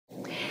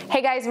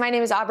Hey guys, my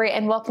name is Aubrey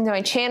and welcome to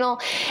my channel.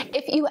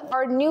 If you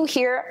are new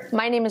here,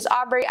 my name is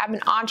Aubrey. I'm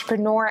an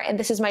entrepreneur and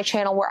this is my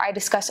channel where I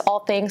discuss all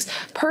things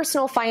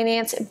personal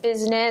finance,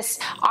 business,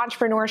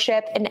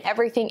 entrepreneurship, and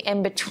everything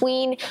in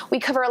between.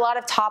 We cover a lot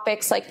of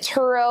topics like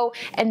Turo,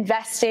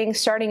 investing,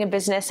 starting a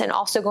business, and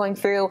also going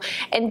through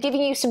and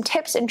giving you some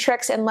tips and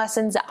tricks and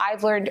lessons that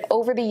I've learned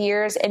over the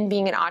years in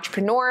being an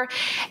entrepreneur.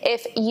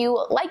 If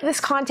you like this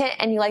content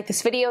and you like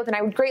this video, then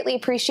I would greatly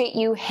appreciate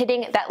you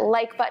hitting that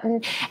like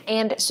button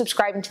and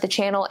subscribing to the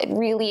channel. It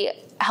really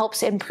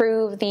helps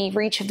improve the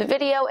reach of the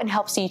video and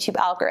helps the YouTube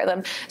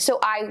algorithm. So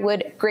I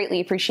would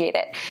greatly appreciate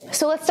it.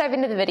 So let's dive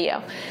into the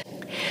video.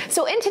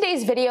 So in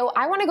today's video,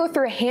 I want to go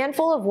through a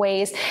handful of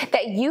ways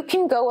that you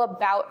can go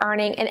about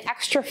earning an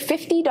extra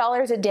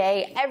 $50 a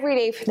day every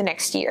day for the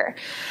next year.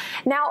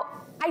 Now,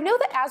 I know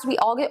that as we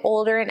all get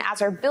older and as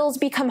our bills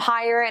become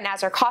higher and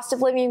as our cost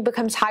of living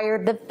becomes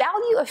higher, the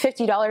value of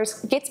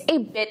 $50 gets a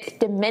bit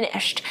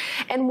diminished.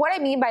 And what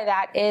I mean by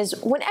that is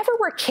whenever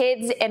we're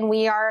kids and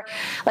we are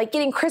like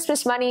getting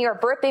Christmas money or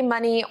birthday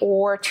money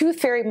or tooth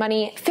fairy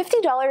money,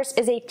 $50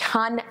 is a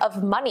ton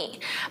of money.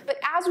 But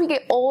as we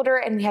get older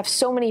and we have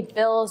so many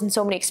bills and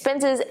so many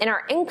expenses and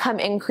our income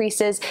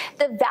increases,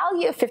 the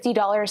value of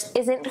 $50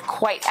 isn't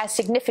quite as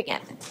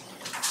significant.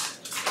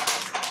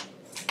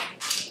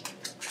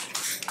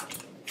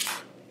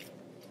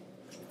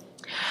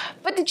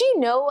 But did you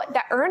know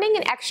that earning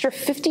an extra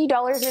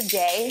 $50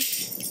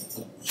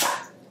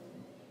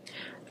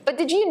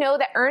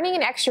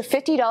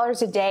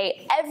 a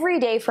day every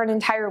day for an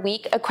entire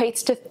week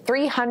equates to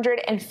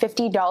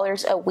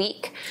 $350 a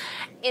week?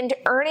 And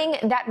earning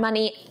that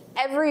money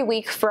every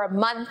week for a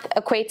month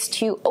equates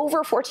to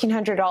over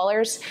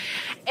 $1,400.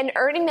 And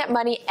earning that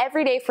money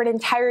every day for an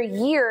entire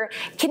year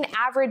can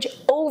average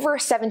over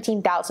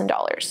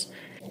 $17,000.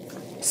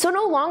 So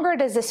no longer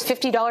does this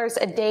 $50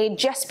 a day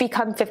just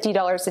become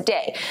 $50 a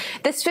day.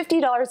 This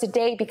 $50 a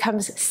day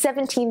becomes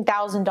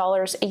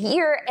 $17,000 a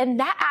year, and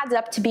that adds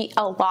up to be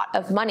a lot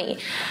of money.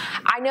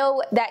 I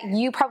know that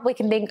you probably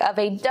can think of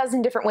a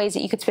dozen different ways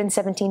that you could spend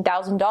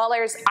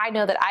 $17,000. I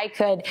know that I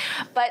could,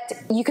 but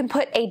you can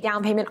put a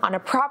down payment on a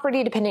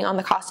property depending on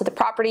the cost of the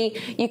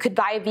property. You could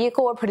buy a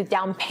vehicle or put a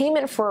down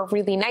payment for a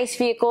really nice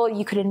vehicle.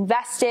 You could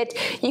invest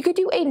it. You could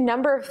do a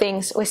number of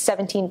things with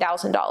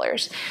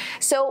 $17,000.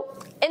 So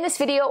in this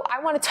video,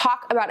 I want to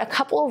talk about a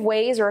couple of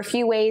ways or a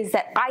few ways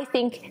that I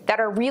think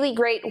that are really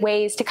great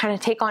ways to kind of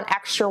take on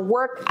extra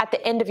work at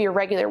the end of your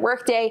regular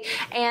workday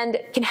and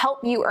can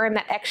help you earn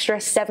that extra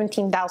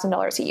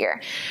 $17,000 a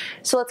year.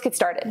 So let's get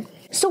started.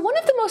 So one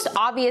of the most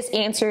obvious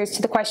answers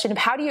to the question of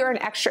how do you earn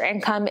extra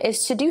income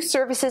is to do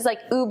services like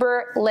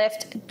Uber,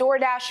 Lyft,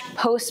 DoorDash,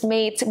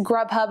 Postmates,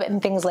 Grubhub,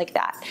 and things like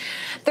that.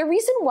 The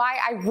reason why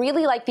I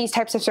really like these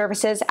types of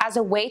services as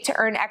a way to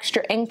earn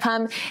extra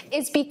income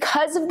is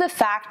because of the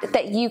fact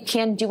that you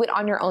can do it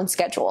on your own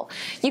schedule.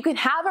 You can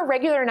have a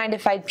regular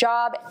 9-to-5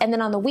 job, and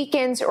then on the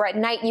weekends or at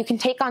night, you can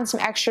take on some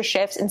extra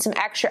shifts and some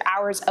extra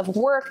hours of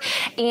work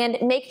and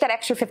make that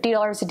extra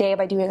 $50 a day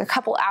by doing a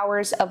couple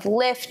hours of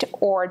Lyft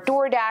or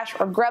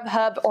DoorDash or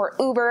Grubhub or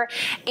Uber,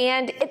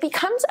 and it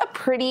becomes a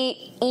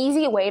pretty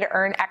easy way to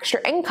earn extra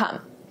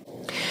income.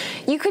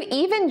 You could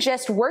even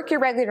just work your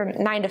regular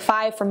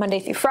 9-to-5 from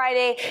Monday through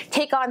Friday,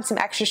 take on some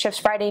extra shifts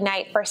Friday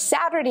night or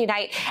Saturday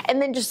night,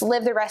 and then just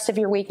live the rest of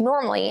your week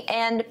normally.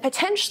 And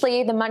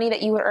potentially the money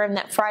that you would earn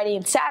that Friday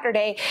and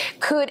Saturday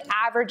could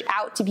average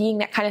out to being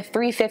that kind of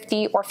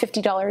 $350 or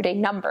 $50 a day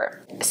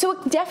number. So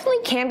it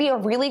definitely can be a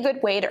really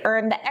good way to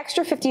earn the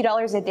extra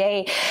 $50 a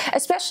day,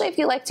 especially if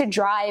you like to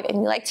drive and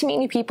you like to meet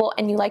new people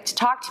and you like to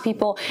talk to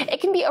people.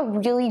 It can be a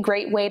really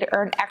great way to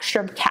earn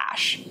extra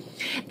cash.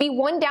 The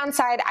one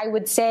downside I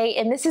would say,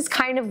 and this is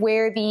kind of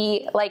where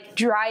the like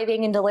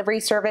driving and delivery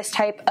service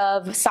type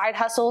of side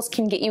hustles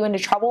can get you into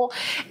trouble,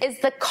 is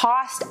the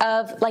cost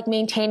of like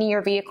maintaining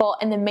your vehicle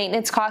and the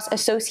maintenance costs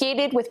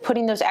associated with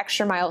putting those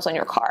extra miles on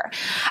your car.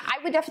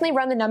 I would definitely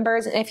run the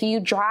numbers, and if you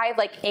drive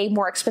like a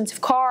more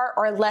expensive car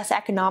or a less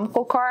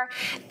economical car,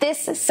 this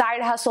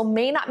side hustle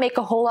may not make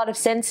a whole lot of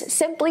sense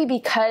simply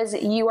because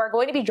you are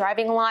going to be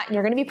driving a lot and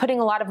you're going to be putting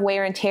a lot of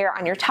wear and tear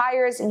on your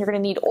tires, and you're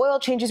going to need oil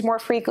changes more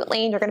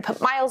frequently, and you're going to put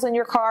miles in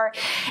your car.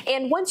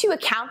 And once you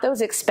account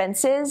those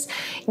expenses,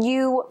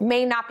 you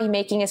may not be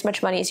making as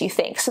much money as you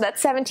think. So that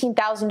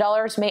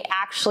 $17,000 may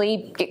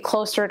actually get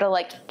closer to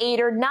like $8,000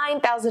 or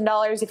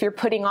 $9,000 if you're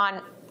putting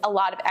on a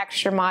lot of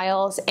extra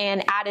miles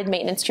and added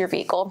maintenance to your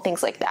vehicle and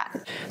things like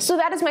that. So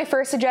that is my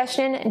first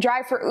suggestion.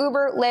 Drive for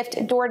Uber,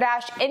 Lyft,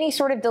 DoorDash, any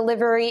sort of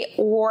delivery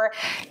or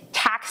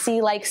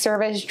taxi-like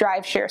service,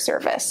 drive share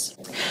service.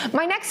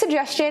 My next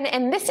suggestion,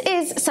 and this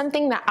is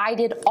something that I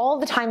did all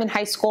the time in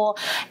high school,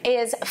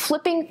 is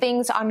flipping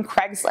things on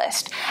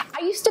Craigslist.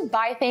 I used to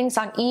buy things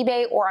on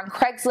eBay or on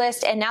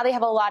Craigslist, and now they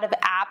have a lot of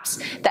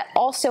apps that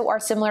also are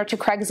similar to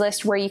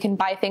Craigslist where you can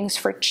buy things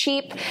for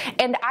cheap,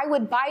 and I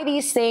would buy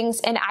these things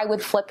and I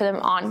would flip them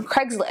on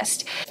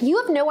Craigslist. You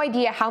have no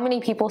idea how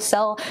many people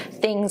sell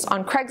things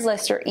on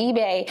Craigslist or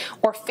eBay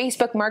or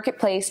Facebook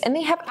Marketplace, and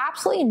they have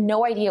absolutely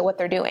no idea what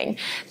they're doing.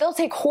 They'll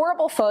take take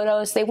horrible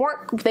photos. They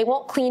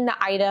won't clean the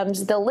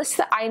items. They'll list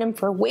the item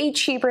for way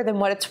cheaper than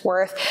what it's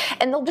worth,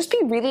 and they'll just be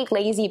really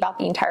lazy about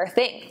the entire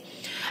thing.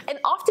 And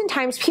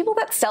oftentimes people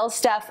that sell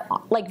stuff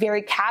like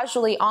very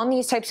casually on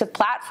these types of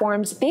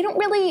platforms, they don't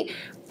really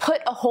put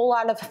a whole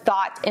lot of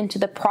thought into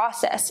the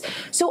process.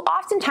 So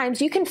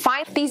oftentimes you can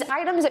find these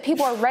items that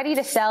people are ready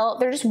to sell.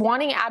 They're just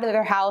wanting it out of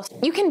their house.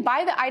 You can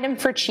buy the item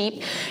for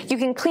cheap. You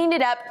can clean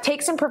it up,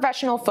 take some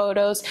professional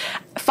photos,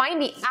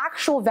 find the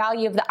actual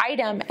value of the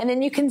item, and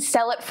then you can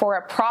sell it for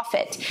a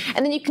profit.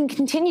 And then you can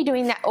continue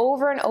doing that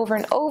over and over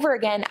and over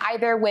again,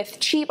 either with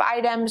cheap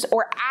items,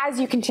 or as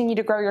you continue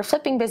to grow your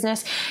flipping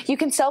business, you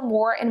can sell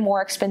more and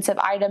more expensive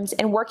items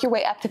and work your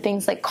way up to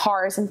things like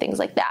cars and things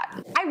like that.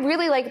 I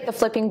really like the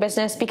flipping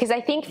business because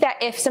I think that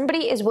if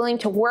somebody is willing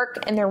to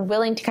work and they're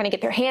willing to kind of get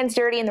their hands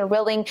dirty and they're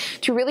willing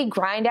to really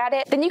grind at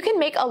it, then you can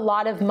make a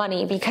lot of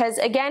money. Because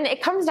again,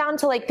 it comes down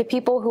to like the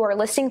people who are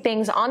listing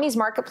things on these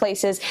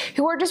marketplaces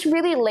who are just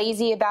really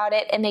lazy about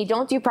it, and they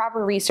don't do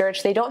proper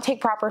research, they don't take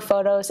proper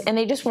photos, and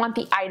they just want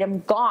the item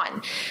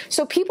gone.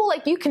 So people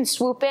like you can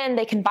swoop in,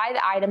 they can buy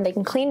the item, they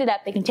can clean it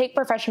up, they can take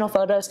professional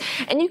photos,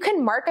 and you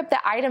can mark up the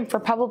item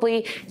for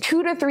probably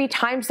 2 to 3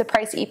 times the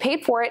price that you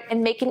paid for it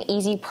and make an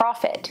easy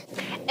profit.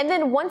 And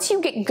then once you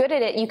get good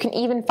at it, you can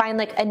even find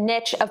like a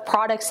niche of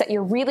products that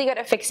you're really good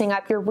at fixing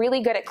up, you're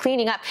really good at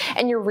cleaning up,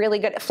 and you're really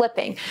good at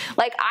flipping.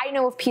 Like I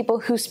know of people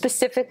who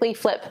specifically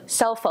flip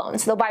cell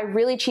phones. They'll buy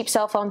really cheap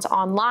cell phones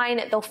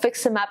online, they'll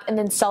fix them up and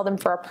then sell them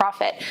for a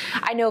profit.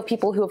 I know of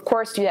people who of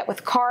course do that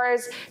with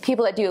cars,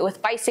 people that do it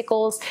with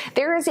bicycles.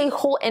 There is a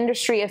whole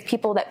industry of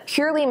people that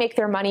purely make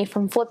their money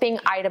from flipping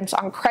items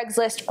on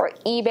Craigslist or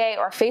eBay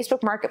or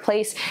Facebook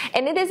Marketplace,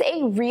 and it is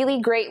a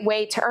really great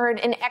way to earn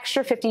an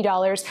extra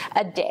 $50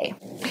 a day.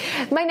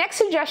 My next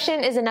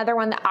suggestion is another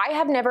one that I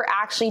have never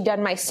actually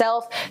done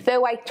myself,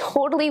 though I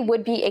totally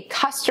would be a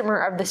customer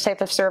of this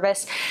type of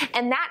service,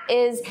 and that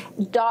is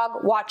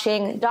dog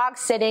watching, dog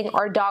sitting,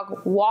 or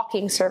dog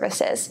walking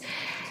services.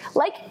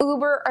 Like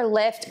Uber or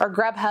Lyft or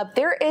Grubhub,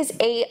 there is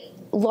a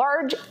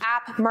large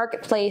app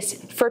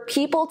marketplace for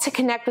people to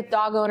connect with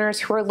dog owners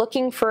who are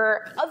looking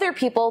for other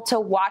people to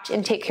watch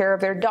and take care of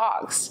their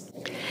dogs.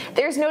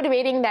 There's no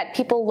debating that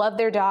people love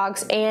their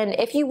dogs, and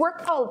if you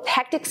work a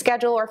hectic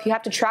schedule, or if you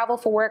have to travel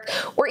for work,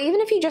 or even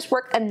if you just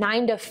work a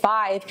 9 to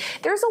 5,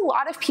 there's a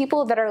lot of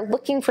people that are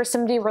looking for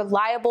somebody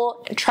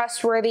reliable,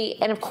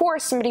 trustworthy, and of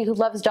course somebody who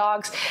loves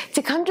dogs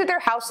to come to their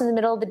house in the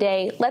middle of the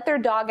day, let their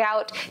dog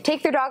out,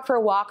 take their dog for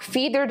a walk,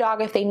 feed their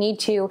dog if they need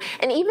to,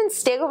 and even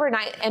stay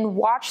overnight and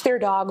watch their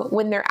dog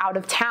when they're out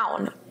of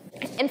town.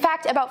 In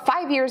fact, about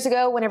 5 years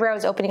ago, whenever I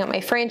was opening up my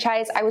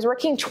franchise, I was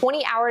working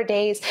 20-hour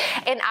days,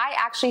 and I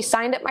actually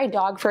signed up my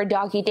dog for a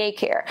doggy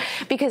daycare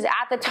because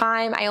at the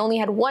time I only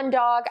had one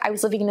dog, I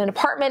was living in an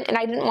apartment, and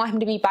I didn't want him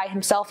to be by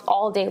himself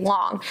all day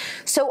long.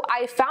 So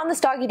I found this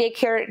doggy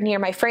daycare near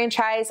my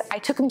franchise. I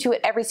took him to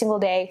it every single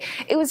day.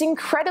 It was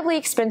incredibly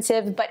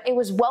expensive, but it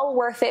was well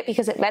worth it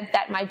because it meant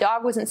that my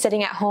dog wasn't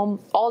sitting at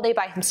home all day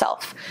by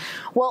himself.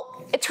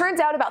 Well, it turns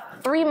out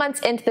about 3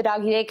 months into the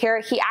doggy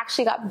daycare, he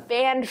actually got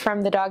banned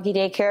from the doggy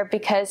daycare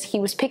because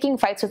he was picking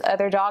fights with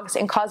other dogs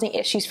and causing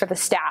issues for the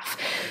staff.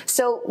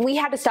 So we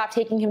had to stop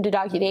taking him to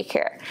doggy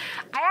daycare.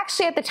 I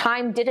actually at the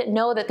time didn't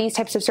know that these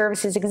types of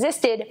services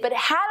existed, but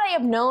had I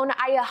have known,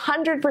 I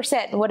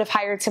 100% would have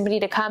hired somebody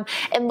to come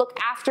and look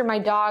after my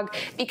dog,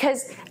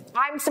 because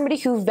I'm somebody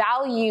who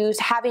values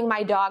having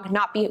my dog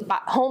not be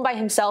home by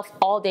himself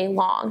all day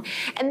long.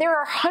 And there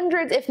are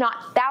hundreds, if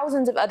not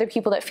thousands, of other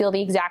people that feel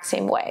the exact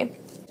same way.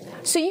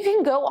 So you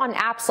can go on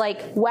apps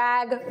like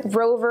Wag,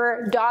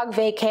 Rover, Dog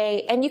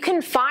Vacay, and you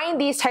can find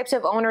these types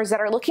of owners that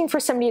are looking for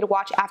somebody to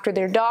watch after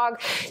their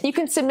dog. You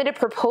can submit a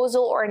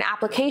proposal or an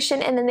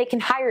application, and then they can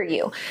hire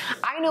you.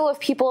 I know of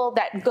people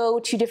that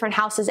go to different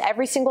houses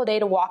every single day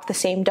to walk the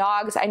same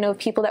dogs. I know of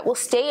people that will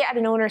stay at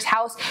an owner's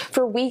house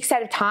for weeks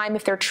at a time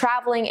if they're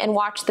traveling and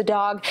watch the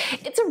dog.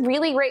 It's a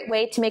really great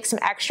way to make some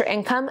extra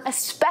income,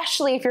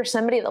 especially if you're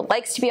somebody that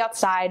likes to be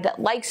outside, that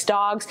likes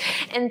dogs,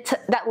 and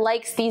that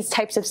likes these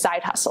types of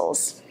side hustles.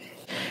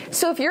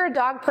 So if you're a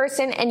dog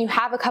person and you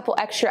have a couple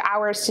extra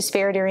hours to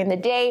spare during the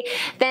day,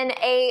 then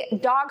a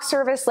dog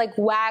service like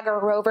Wag or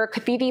Rover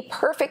could be the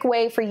perfect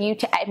way for you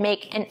to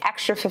make an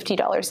extra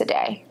 $50 a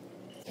day.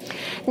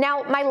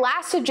 Now, my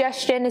last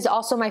suggestion is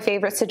also my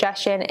favorite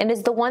suggestion, and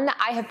is the one that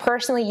I have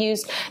personally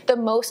used the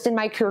most in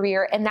my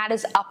career, and that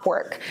is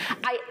Upwork.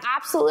 I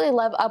absolutely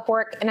love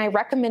Upwork, and I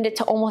recommend it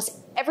to almost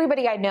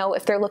everybody I know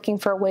if they're looking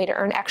for a way to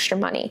earn extra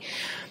money.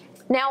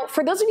 Now,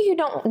 for those of you who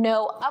don't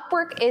know,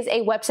 Upwork is a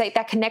website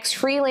that connects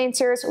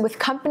freelancers with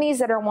companies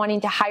that are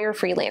wanting to hire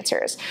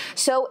freelancers.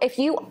 So if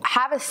you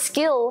have a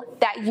skill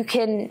that you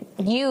can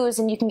use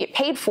and you can get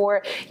paid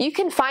for, you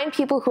can find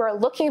people who are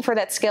looking for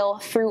that skill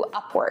through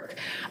Upwork.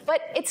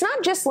 But it's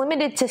not just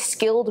limited to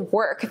skilled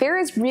work. There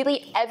is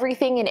really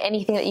everything and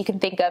anything that you can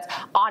think of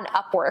on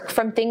Upwork,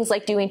 from things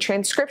like doing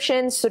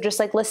transcriptions, so just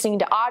like listening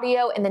to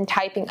audio and then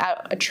typing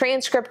out a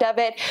transcript of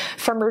it,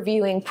 from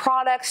reviewing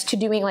products to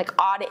doing like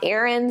odd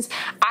errands.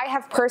 I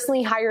have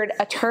personally hired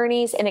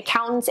attorneys and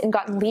accountants and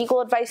gotten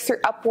legal advice through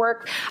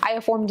Upwork. I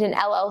have formed an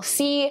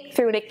LLC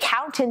through an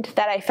accountant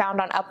that I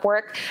found on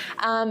Upwork.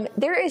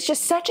 There is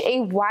just such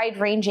a wide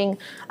ranging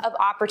of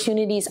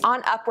opportunities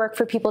on Upwork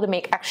for people to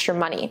make extra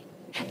money.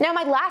 Now,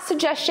 my last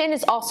suggestion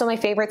is also my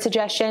favorite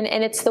suggestion,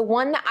 and it's the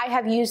one that I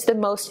have used the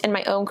most in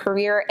my own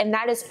career, and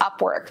that is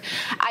Upwork.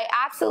 I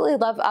absolutely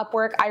love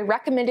Upwork. I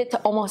recommend it to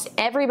almost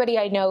everybody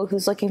I know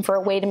who's looking for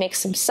a way to make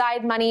some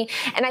side money,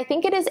 and I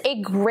think it is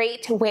a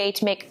great way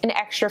to make an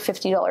extra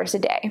 $50 a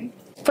day.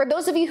 For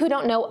those of you who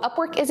don't know,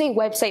 Upwork is a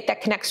website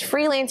that connects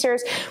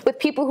freelancers with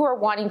people who are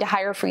wanting to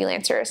hire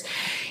freelancers.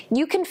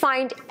 You can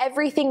find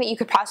everything that you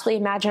could possibly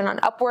imagine on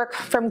Upwork,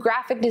 from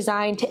graphic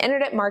design to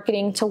internet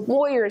marketing to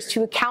lawyers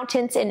to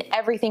accountants and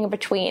everything in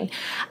between.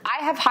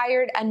 I have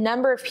hired a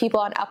number of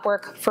people on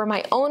Upwork for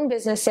my own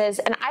businesses,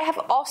 and I have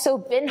also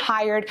been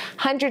hired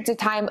hundreds of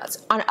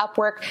times on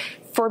Upwork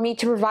for me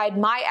to provide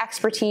my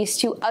expertise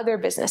to other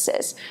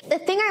businesses. The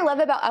thing I love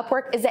about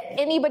Upwork is that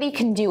anybody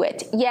can do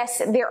it. Yes,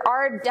 there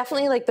are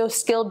definitely like those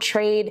skilled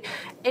trade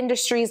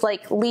industries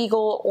like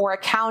legal or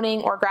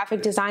accounting or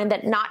graphic design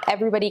that not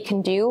everybody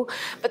can do,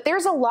 but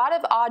there's a lot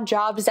of odd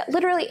jobs that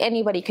literally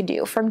anybody could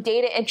do, from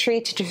data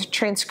entry to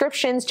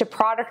transcriptions to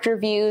product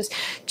reviews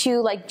to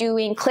like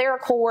doing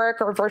clerical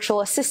work or virtual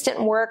assistant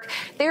work.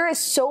 There is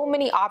so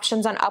many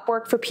options on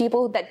Upwork for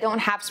people that don't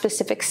have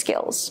specific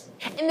skills.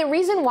 And the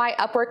reason why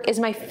Upwork is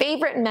my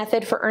favorite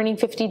method for earning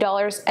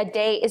 $50 a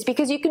day is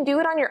because you can do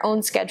it on your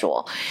own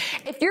schedule.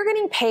 If you're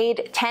getting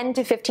paid $10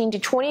 to $15 to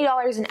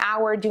 $20 an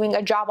hour doing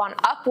a job on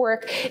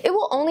Upwork, it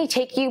will only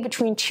take you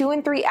between 2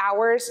 and 3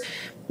 hours,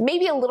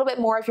 maybe a little bit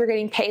more if you're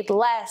getting paid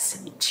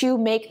less, to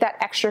make that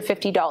extra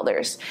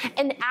 $50.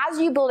 And as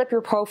you build up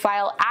your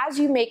profile, as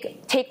you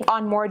take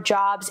on more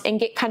jobs and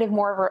get kind of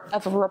more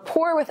of a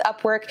rapport with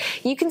Upwork,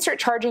 you can start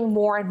charging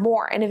more and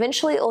more, and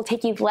eventually it will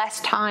take you less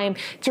time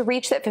to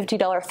reach that $50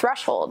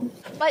 threshold.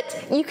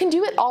 But you can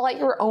do it all at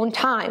your own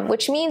time,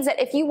 which means that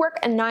if you work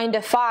a 9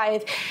 to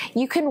 5,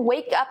 you can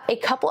wake up a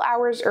couple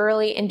hours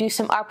early and do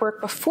some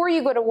Upwork before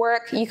you go to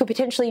work. You could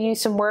potentially do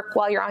some work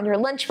while you're on your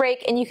lunch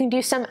break, and you can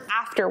do some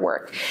after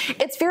work.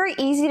 It's very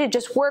easy to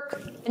just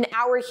work an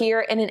hour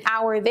here and an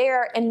hour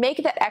there and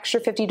make that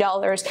extra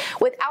 $50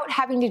 without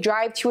having to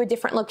drive to a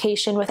different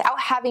location, without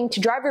having to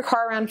drive your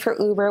car around for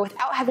Uber,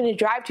 without having to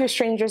drive to a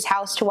stranger's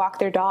house to walk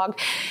their dog.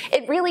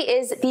 It really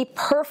is the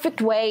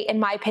perfect way, in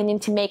my opinion,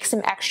 to make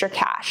some extra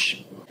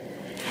cash.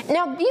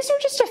 Now, these are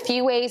just a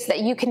few ways that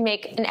you can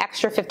make an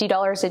extra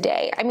 $50 a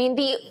day. I mean,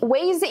 the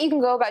ways that you can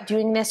go about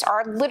doing this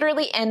are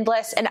literally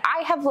endless, and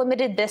I have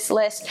limited this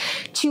list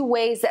to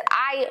ways that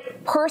I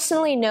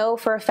personally know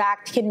for a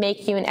fact can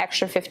make you an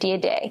extra $50 a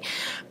day.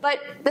 But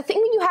the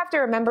thing that you have to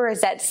remember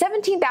is that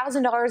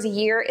 $17,000 a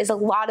year is a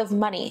lot of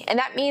money, and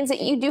that means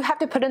that you do have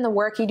to put in the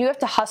work, you do have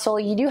to hustle,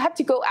 you do have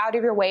to go out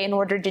of your way in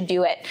order to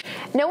do it.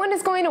 No one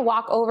is going to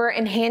walk over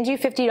and hand you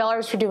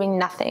 $50 for doing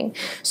nothing.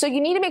 So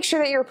you need to make sure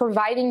that you're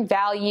providing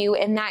value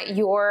and that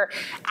you're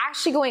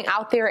actually going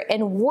out there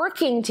and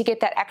working to get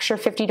that extra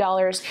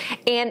 $50,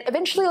 and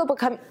eventually it'll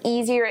become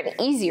easier and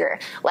easier.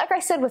 Like I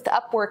said with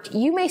Upwork,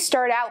 you may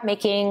start out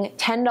making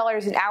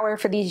 $10 an hour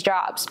for these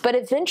jobs, but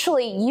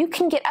eventually you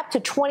can get up to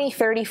 $20,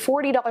 $30,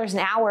 $40 an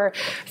hour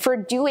for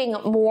doing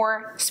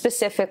more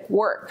specific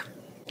work.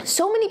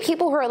 So many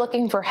people who are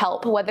looking for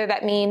help, whether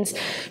that means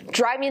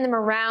driving them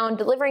around,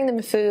 delivering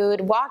them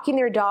food, walking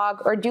their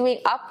dog, or doing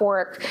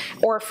Upwork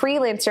or a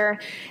freelancer,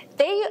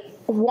 they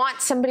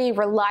want somebody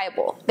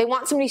reliable. They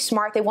want somebody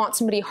smart. They want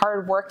somebody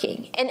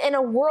hardworking. And in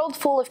a world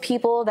full of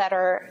people that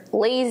are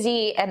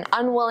lazy and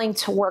unwilling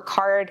to work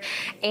hard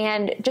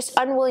and just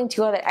unwilling to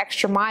go that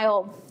extra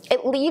mile,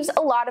 it leaves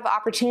a lot of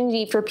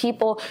opportunity for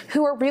people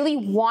who are really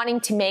wanting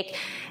to make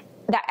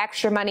that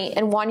extra money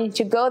and wanting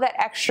to go that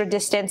extra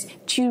distance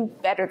to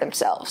better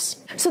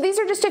themselves. So these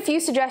are just a few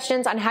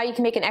suggestions on how you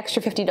can make an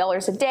extra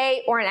 $50 a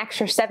day or an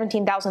extra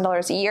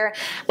 $17,000 a year.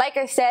 Like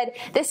I said,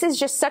 this is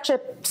just such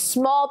a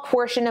small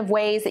portion of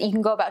ways that you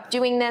can go about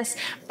doing this,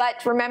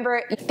 but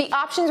remember, the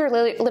options are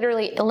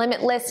literally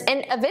limitless,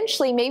 and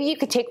eventually maybe you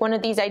could take one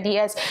of these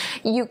ideas,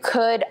 you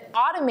could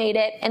automate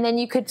it, and then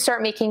you could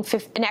start making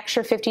an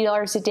extra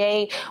 $50 a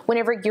day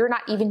whenever you're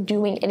not even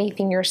doing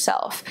anything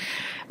yourself.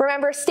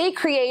 Remember, stay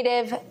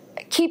creative,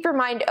 keep your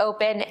mind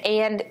open,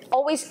 and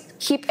always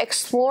keep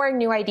exploring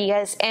new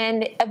ideas,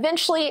 and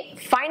eventually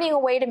finding a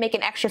way to make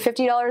an extra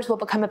 $50 will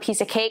become a piece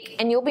of cake,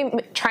 and you'll be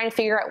trying to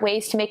figure out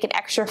ways to make an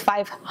extra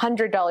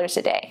 $500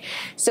 a day.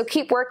 So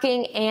keep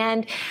working,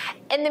 and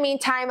in the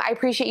meantime, I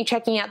appreciate you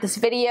checking out this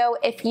video.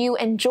 If you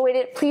enjoyed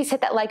it, please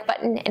hit that like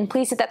button and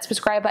please hit that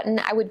subscribe button.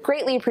 I would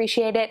greatly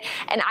appreciate it,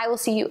 and I will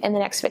see you in the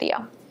next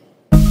video.